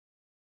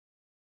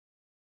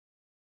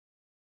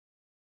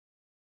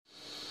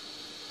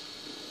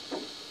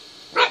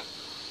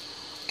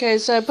Okay,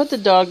 so I put the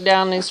dog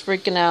down and he's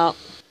freaking out.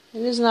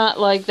 It is not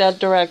like that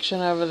direction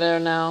over there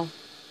now.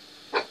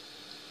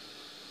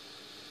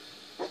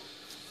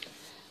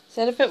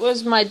 Said if it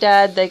was my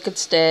dad, they could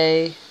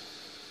stay.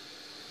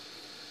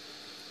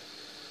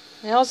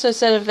 They also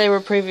said if they were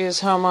previous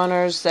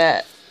homeowners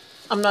that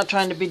I'm not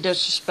trying to be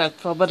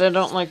disrespectful, but I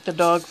don't like the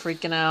dog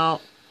freaking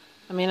out.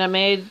 I mean,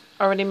 I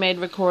already made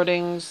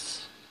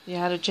recordings. You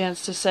had a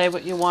chance to say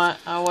what you want.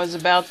 I was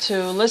about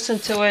to listen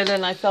to it,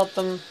 and I felt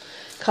them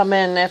come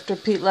in after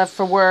Pete left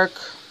for work.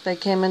 They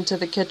came into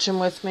the kitchen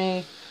with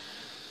me,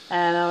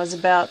 and I was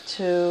about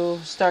to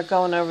start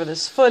going over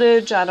this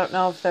footage. I don't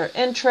know if they're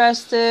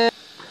interested.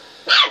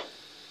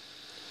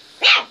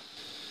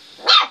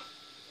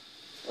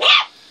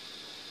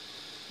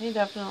 He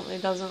definitely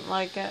doesn't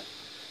like it.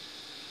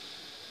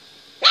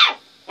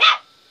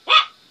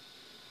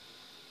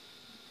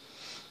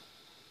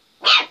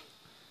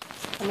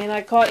 I mean,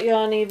 I caught you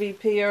on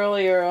EVP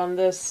earlier on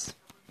this.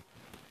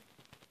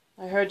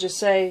 I heard you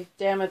say,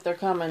 damn it, they're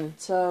coming.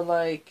 So,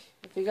 like,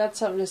 if you got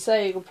something to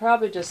say, you can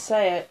probably just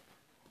say it.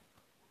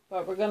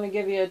 But we're going to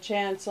give you a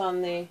chance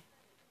on the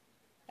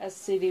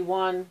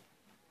SCD-1.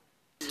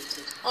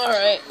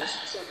 Alright.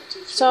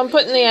 So I'm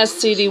putting the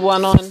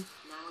SCD-1 on.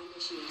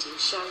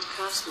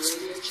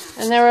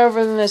 And they're over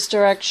in this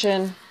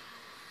direction.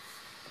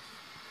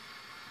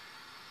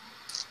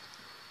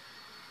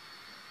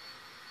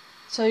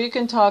 So you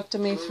can talk to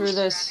me through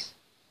this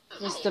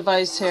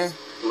device here.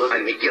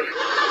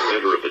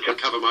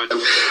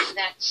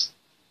 That's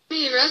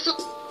me, Russell.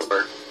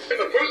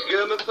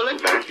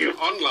 Vacuum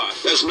online.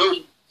 There's no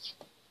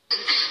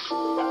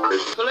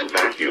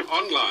vacuum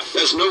online.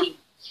 There's no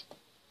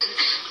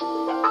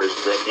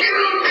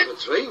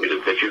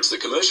the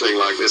commercial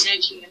like this.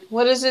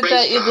 What is it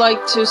that you'd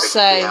like to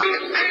say?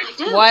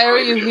 Why are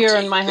you here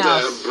in my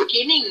house?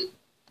 Beginning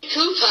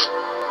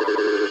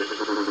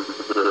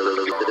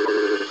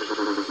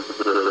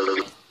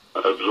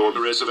Absorb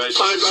the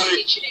reservation.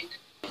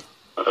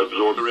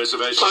 Absorb the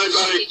reservation.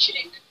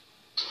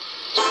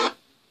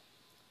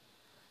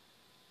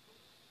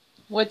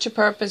 What's your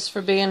purpose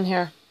for being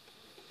here?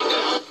 2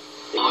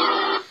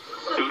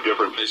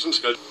 different patients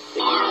good.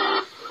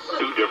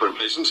 2 different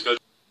patients good.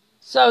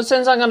 So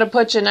since I'm going to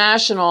put you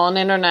national and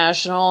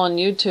international on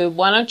YouTube,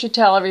 why don't you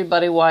tell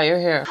everybody why you're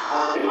here?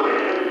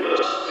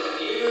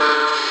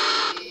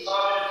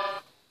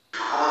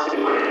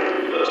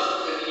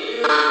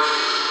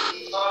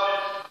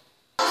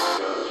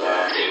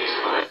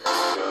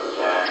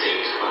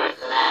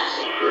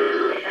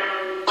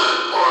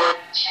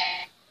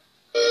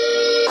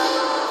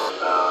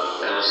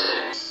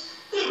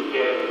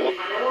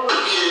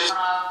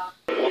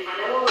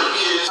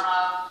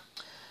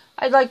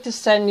 I'd like to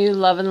send you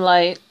love and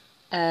light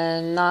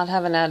and not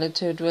have an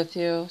attitude with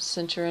you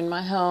since you're in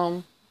my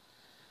home.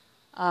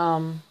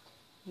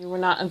 You were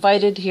not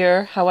invited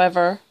here,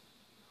 however.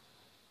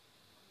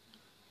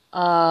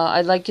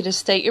 I'd like you to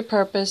state your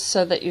purpose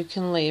so that you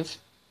can leave.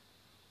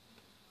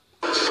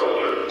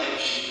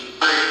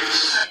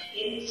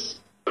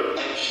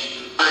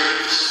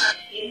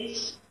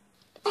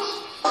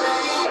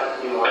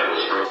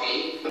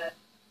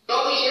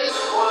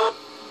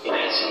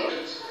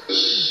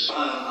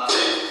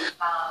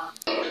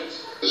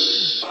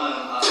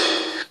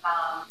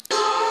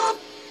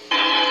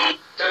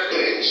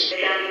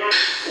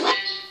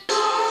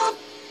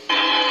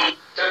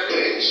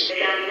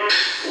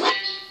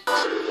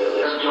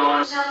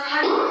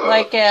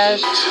 Like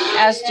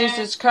ask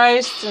Jesus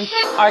Christ and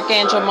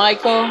Archangel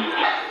Michael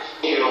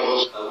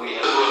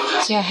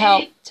to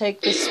help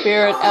take the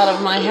spirit out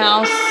of my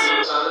house.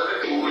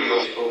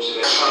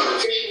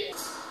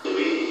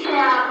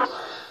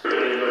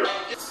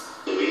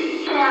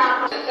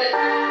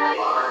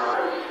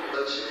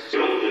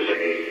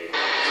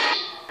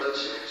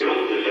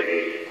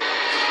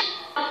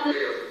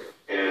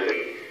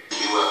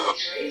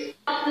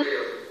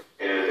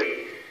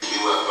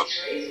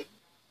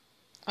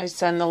 I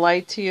send the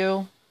light to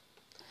you.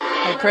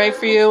 I pray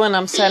for you, and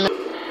I'm sending.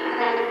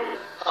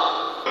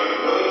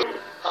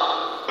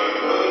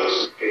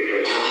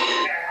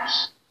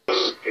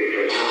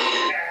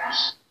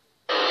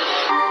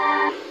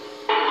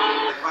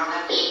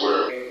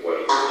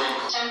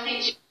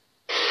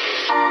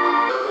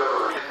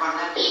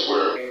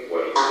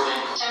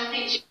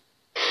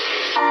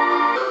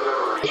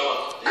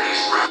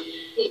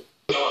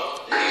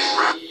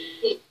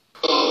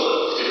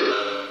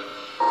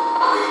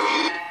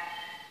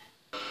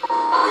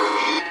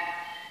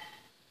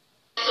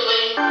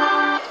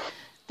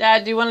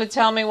 Dad, do you want to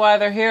tell me why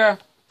they're here?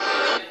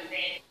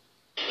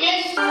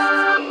 Yes.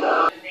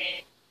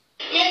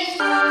 Yes.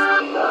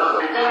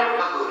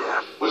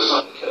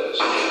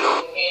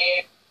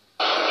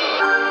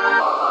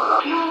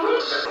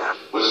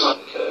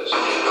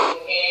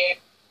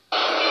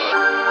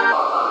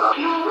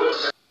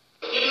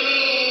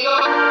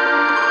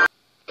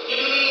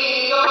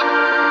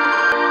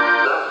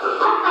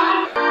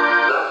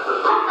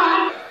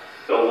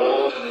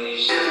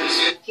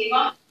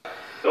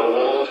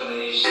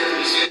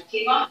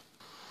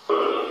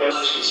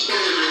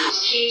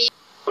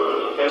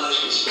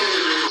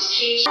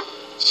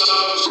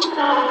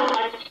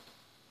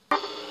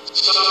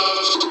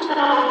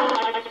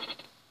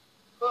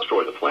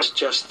 Destroy the flash.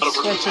 Just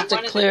Switch it to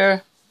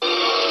clear.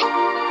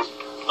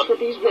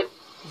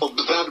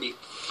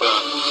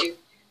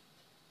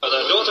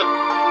 Their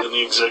daughter in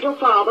the executive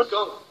father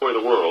for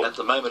the world at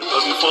the moment.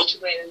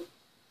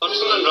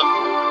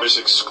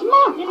 Basic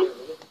school.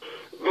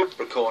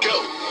 Record.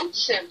 Go.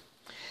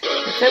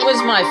 If it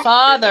was my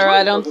father,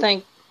 I don't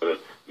think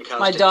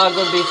my dog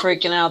would be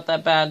freaking out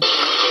that bad.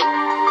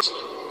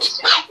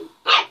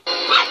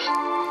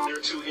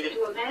 They're two hit.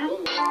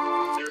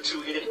 They're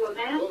two hit.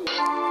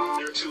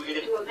 They're two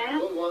hit.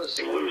 Want to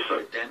see loose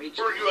damage.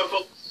 For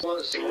UFO. Want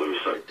to see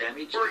loose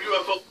damage. For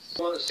UFO.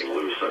 Want to see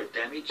loose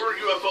damage. For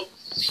UFO.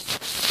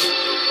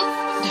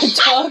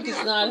 The dog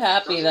is not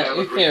happy that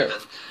you're here.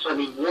 I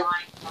mean, why?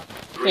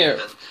 Here.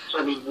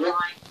 I mean,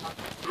 why?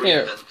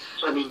 Here.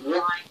 I mean,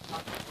 why?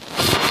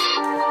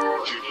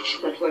 Genius.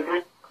 That's what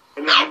I.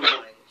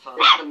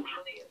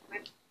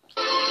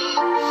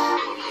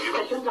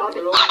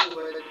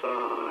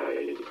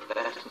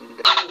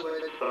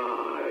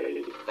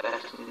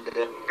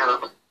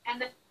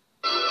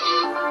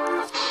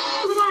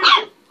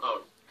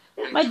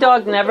 My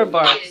dog never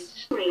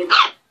barks. You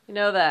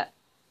know that.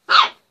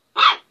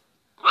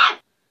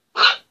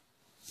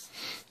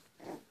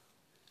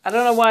 I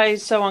don't know why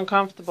he's so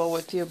uncomfortable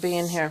with you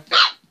being here.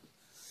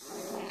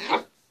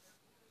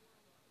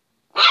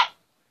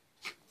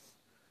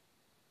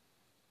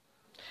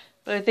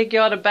 But I think you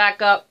ought to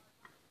back up.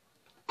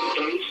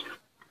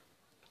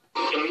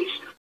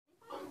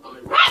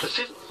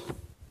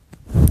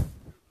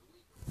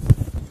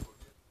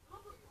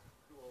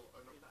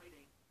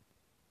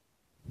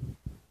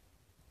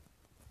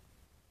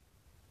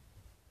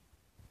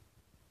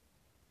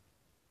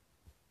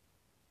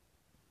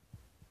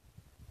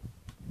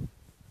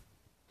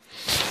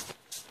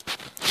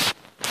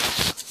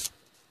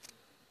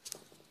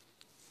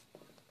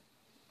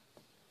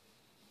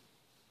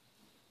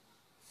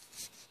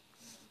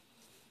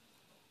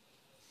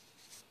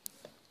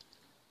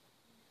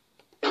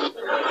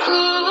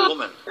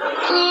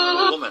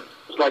 Woman.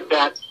 Like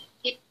that.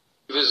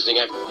 Visiting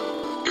your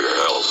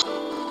health.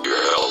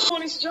 Your health.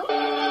 It's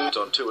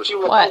on tour.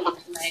 What?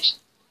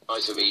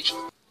 Ice of each.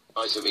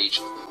 Ice of each.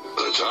 At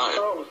a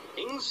time.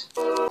 Ings.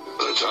 At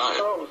a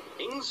time.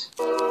 Ings.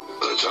 At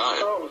a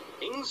time.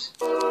 Ings.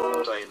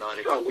 Day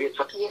 90. Oh, weird.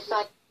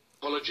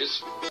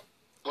 Apologies.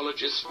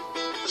 Apologies.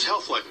 It's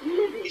health like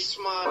He's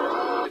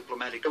smart.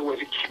 Diplomatic.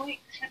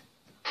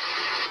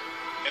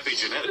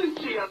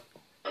 epigenetic.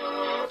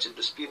 It's in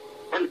dispute.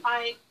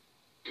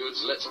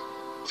 Goods. Let's.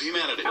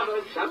 Humanity.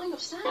 No.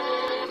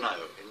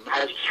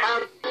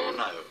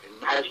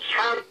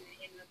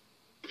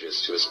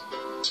 Just to us.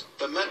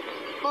 The men.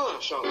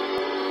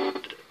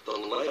 The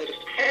light.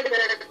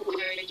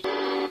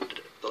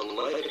 The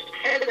light.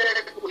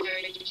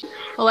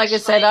 Well, like I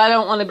said, I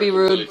don't want to be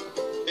rude.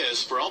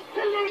 Yes, for all.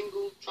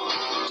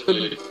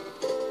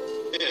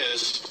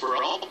 Yes, for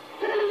all.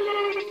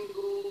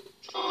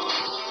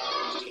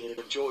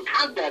 Enjoy.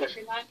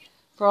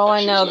 For all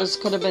I know, this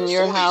could have been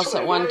your house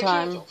at one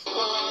time.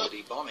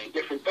 Bombing.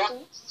 Different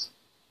battles.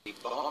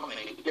 Bombing.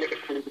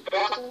 Different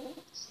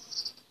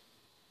battles.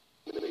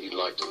 You'd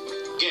like to.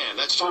 Again,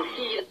 that's.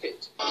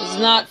 Does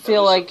not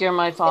feel like you're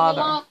my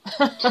father.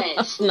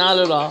 Not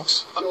at all.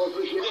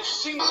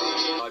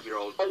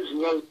 5-year-old.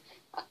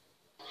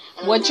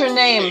 What's your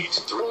name?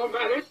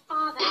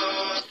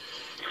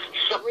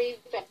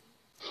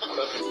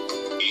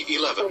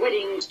 11.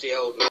 Wedding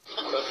still.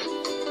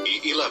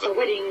 11.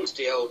 Wedding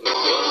still.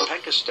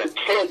 Pakistan.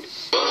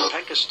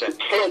 Pakistan.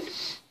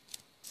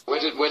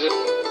 Wedded.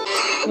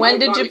 When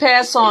did you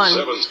pass on?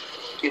 7.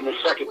 In the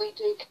second.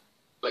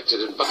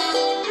 Elected in.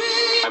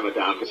 I'm a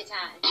doctor.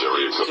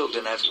 Still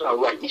didn't have. Oh,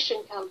 right.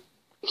 Mission come.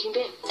 Waking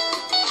Bed. 3. I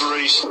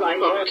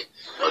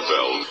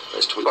fell.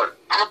 That's Twitter.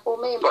 Apple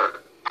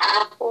member.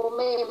 Apple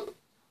member.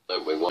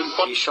 We won.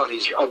 He shot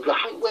his. He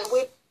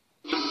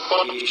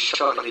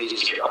shot his.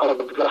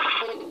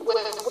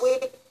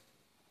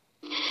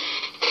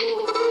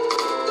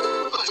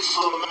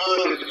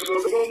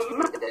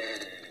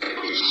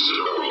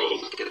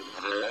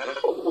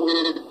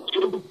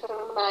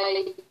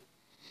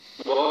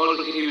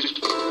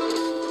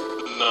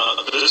 No,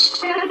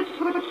 this.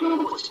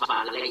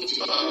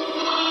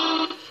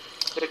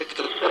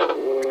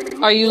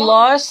 Are you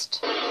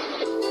lost? Good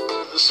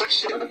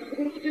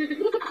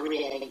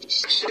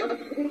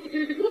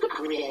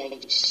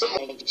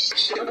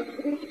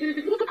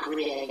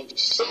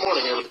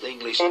morning,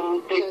 English.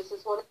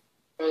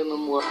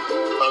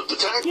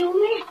 Attack.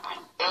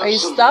 Are you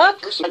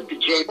stuck?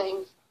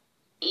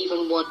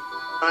 Even one.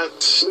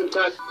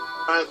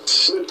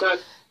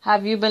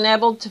 Have you been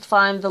able to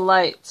find the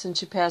light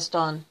since you passed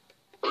on?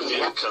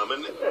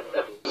 Incoming.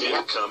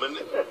 Incoming.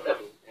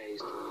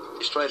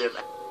 Straight in.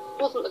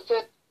 Wasn't the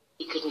first.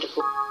 He couldn't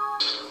afford.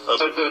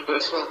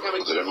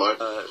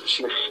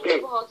 She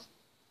It was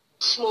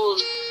small.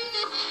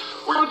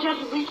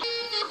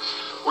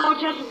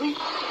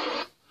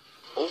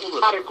 all the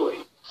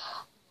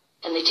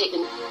and they take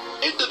them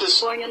Into the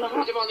swing and the him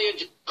on the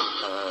edge.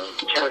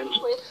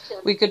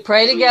 We could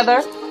pray together.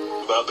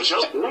 About the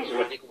shelter.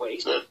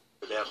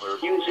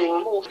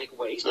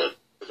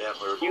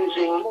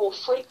 using more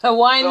free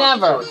Why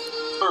never?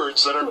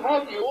 Birds that are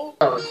have you.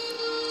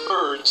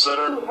 Birds that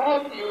are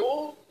have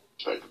you.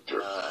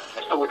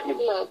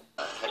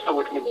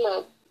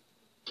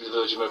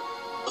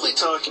 Really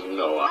talking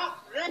Noah.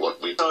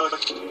 What we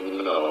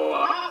talking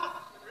Noah.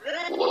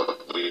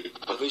 What we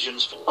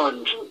visions for.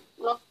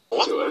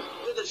 What to it?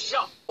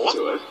 What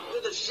to it?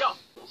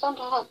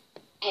 Sometimes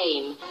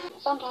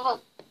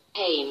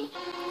pain.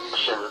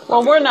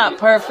 Well, we're not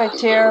perfect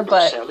here,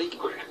 but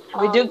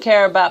we do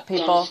care about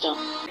people.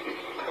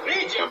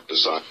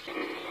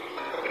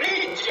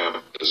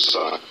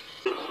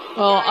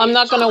 Well, I'm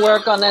not going to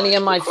work on any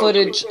of my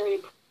footage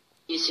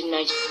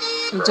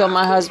until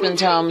my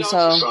husband's home,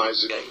 so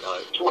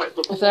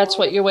if that's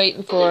what you're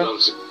waiting for,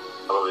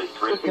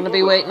 I'm going to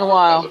be waiting a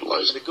while.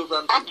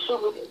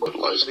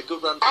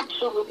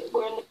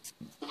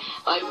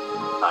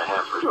 I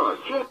have for sure.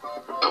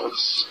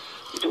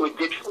 To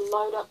addiction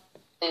load up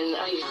and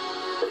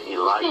He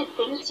likes.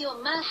 things your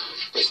mouth.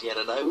 He had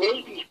a note.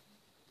 Maybe.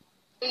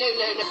 No.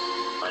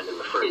 And in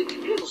the fridge.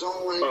 It was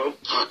always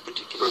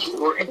Particular.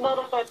 Not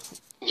a bad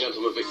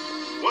gentlemen.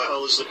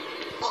 Well, is the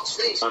what's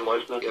this? I'm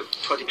listening.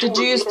 20 Did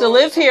you used to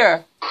live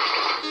here?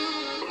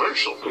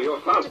 Commercial for your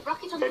rocket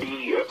on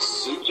the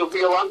suits will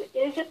be along.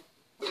 is it?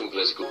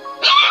 Political.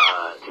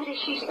 What is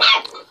she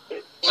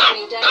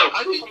coming down?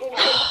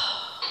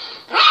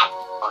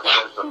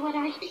 What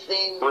I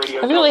think.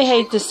 I really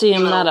hate to see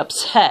him that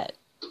upset.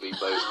 To be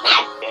both.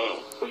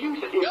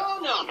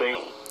 You're nothing.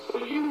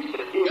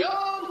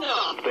 You're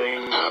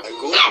nothing. A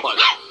good one.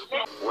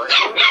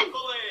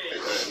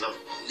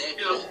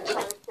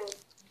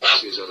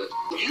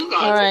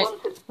 All right.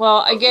 Well,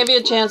 I gave you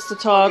a chance to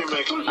talk.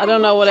 I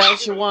don't know what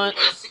else you want.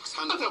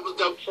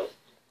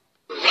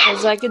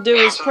 All I could do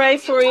is pray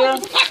for you.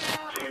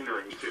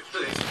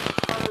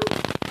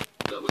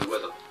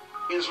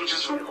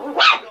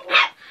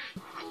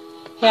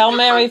 Hail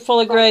Mary, full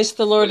of grace,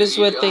 the Lord is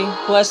with thee.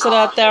 Blessed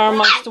art thou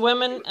amongst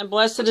women, and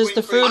blessed is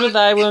the fruit of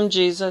thy womb,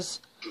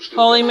 Jesus.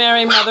 Holy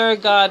Mary, Mother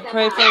of God,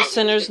 pray for us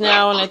sinners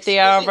now and at the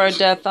hour of our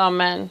death.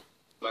 Amen.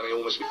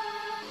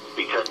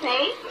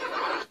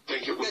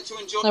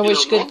 I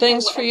wish good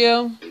things for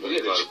you,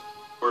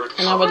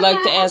 and I would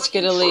like to ask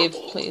you to leave,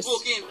 please,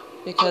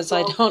 because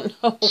I don't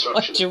know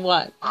what you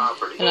want,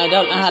 and I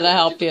don't know how to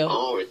help you.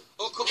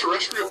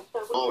 Terrestrial.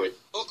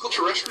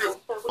 Terrestrial.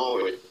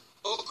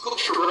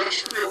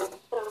 Terrestrial.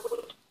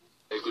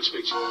 A good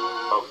speech.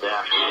 Of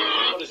that.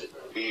 What is it?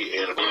 Be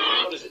animal.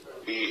 What is it?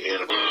 Be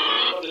animal.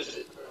 What is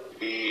it?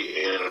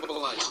 Be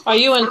animal. Are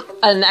you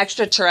an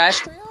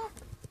extraterrestrial?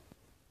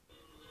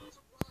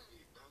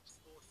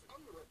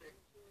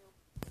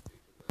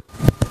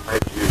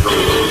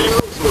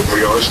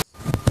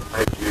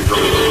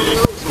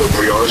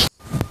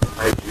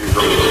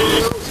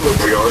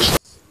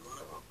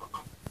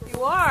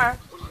 You are.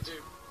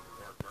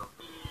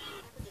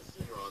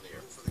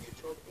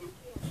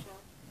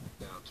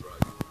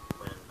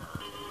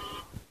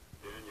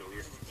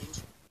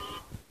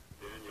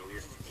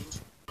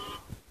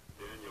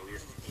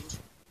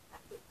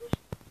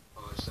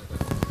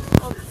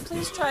 Well,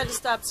 please try to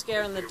stop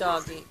scaring the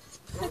doggy,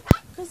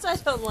 because I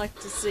don't like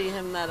to see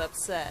him that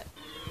upset.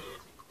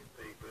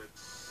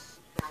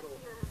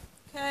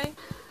 Okay?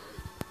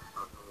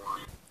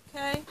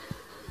 Okay?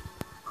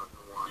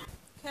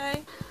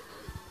 Okay?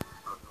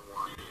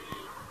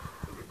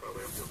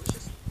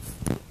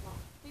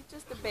 He's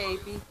just a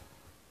baby.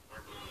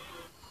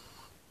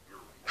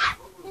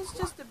 He's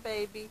just a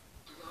baby.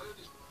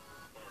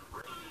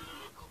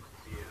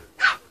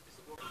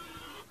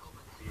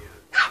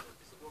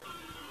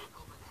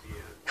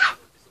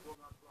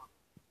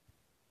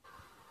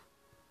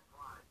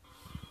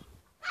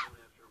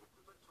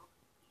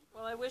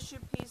 Well, I wish you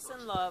peace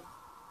and love.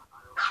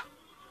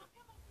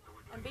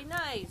 And be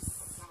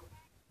nice.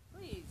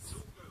 Please.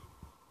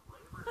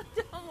 I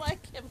don't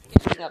like him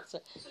getting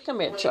upset.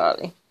 Come here,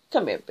 Charlie.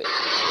 Come here, baby.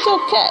 It's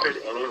okay.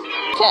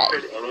 Okay.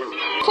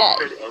 Okay.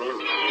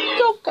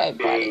 It's okay,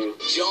 buddy.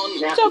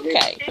 It's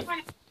okay.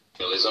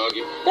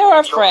 There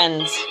are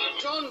friends.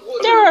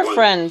 There are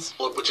friends.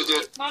 What you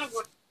did?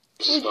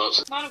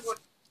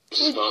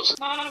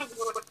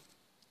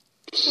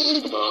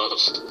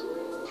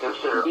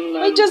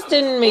 We just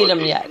didn't meet him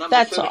yet.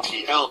 That's all.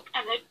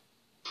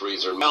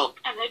 Freezer melt.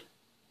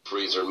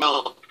 Freezer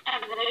melt.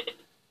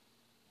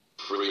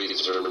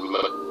 Freezer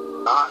melt.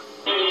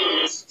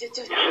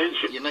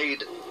 You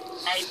need.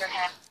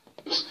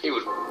 He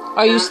would.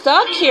 Are you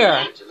stuck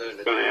here?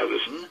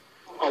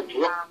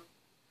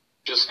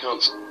 Just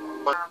can't.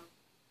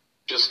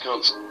 Just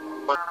can't.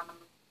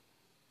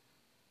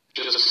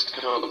 Just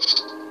can't.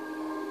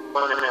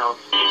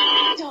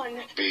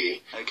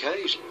 Be.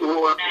 Okay.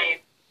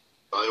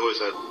 I always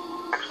had.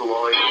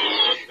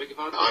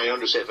 I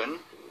understand.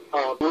 I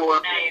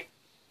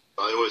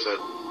always had.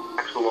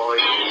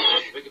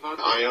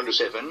 I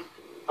understand.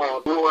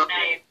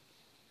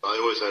 I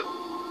always had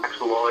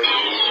XY.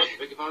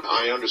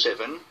 I understand.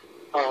 7.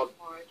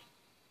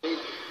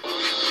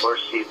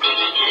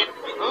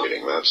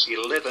 Getting maps.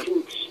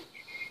 11.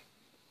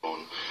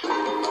 On For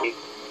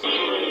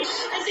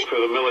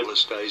the military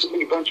stays.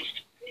 every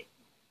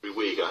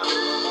week I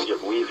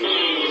have all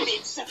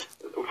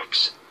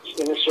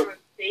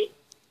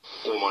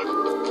my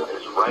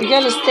You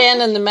gotta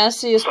stand in the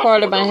messiest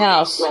part of my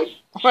house,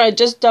 where I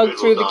just dug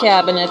through the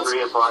cabinets.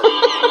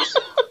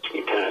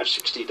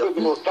 60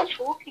 dollars.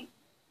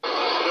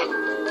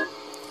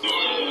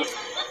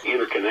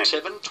 Interconnect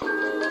 7.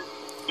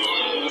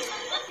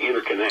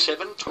 Interconnect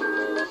 7.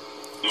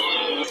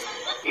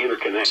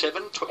 Interconnect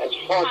 7.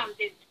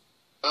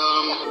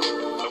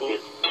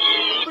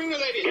 bring the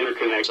lady.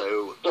 Interconnect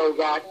so.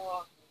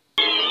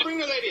 Bring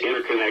the lady.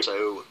 Interconnect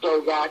so.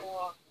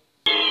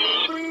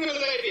 Bring the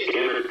lady.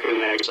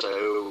 Interconnect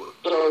so.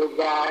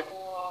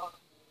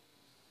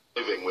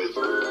 Living with.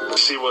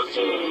 See what?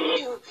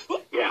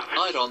 Yeah.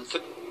 I don't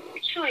think.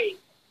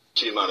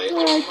 See money.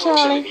 Alright,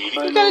 Charlie.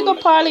 We gotta go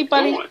party,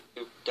 buddy.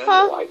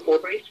 Huh?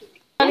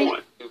 Buddy.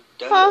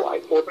 Huh?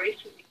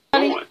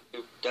 Buddy.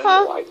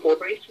 Huh?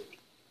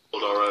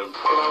 Hold our own.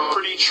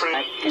 Pretty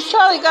train.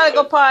 Charlie gotta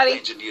go potty.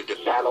 Engineer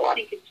Bottle.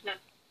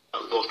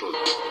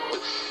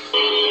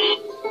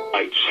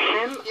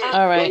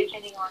 Alright.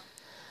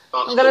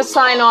 I'm gonna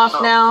sign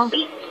off now.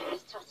 Get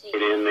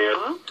in there.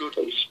 Good.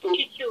 Get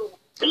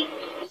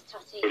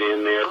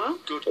in there.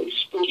 Good.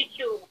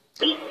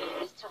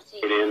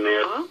 Get in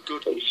there.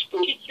 Good.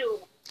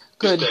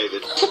 Good.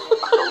 David.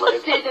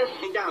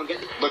 Down. Get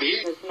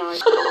Buddy.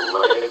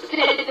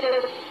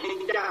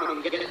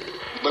 down. Get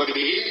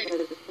Buddy.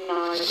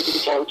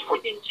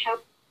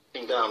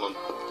 Down on.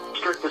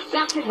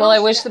 Well, I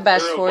wish the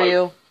best for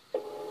you.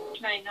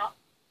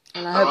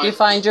 And I hope you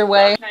find your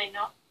way.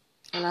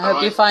 And I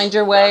hope you find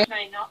your way.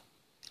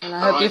 And I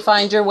hope you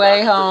find your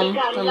way home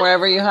from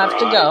wherever you have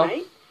to go.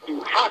 Thing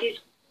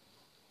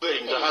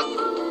to have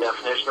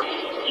definition.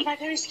 I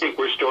think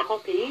we're still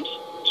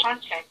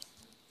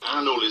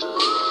handle is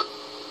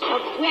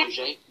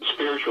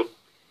spiritual.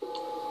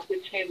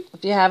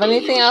 If you have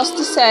anything else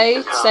to say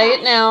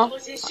it now.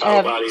 I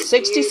have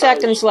 60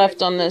 seconds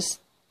left on this.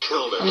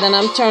 killed And it. then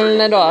I'm turning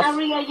it off.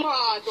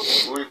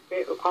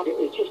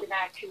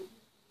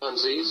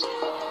 Pansies.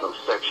 No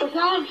section.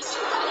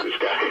 This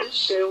guy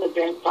is.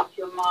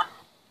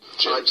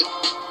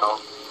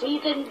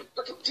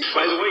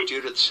 By the way,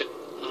 Judith.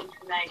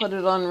 Put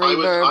it on I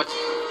reverb. was.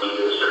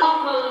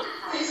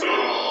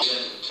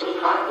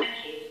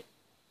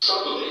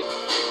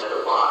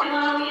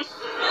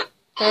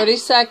 30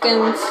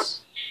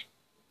 seconds.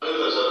 Single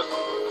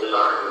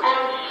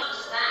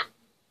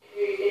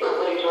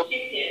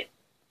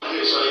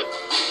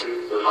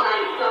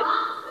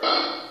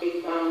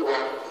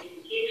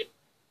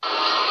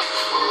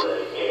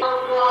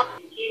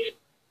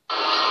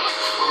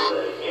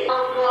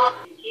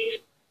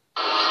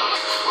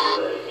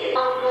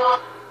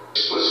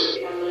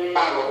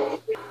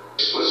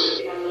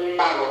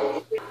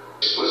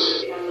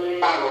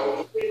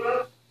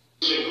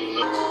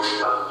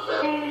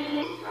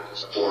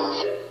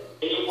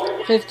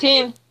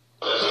 15.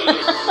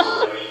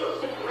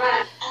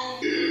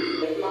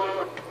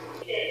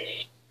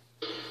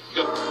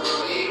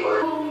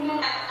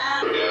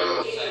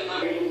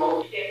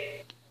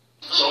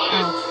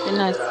 Oh, good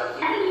night.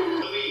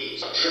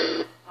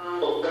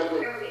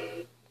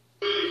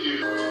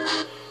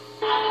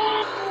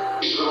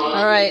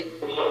 All right.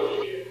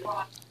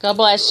 God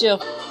bless you.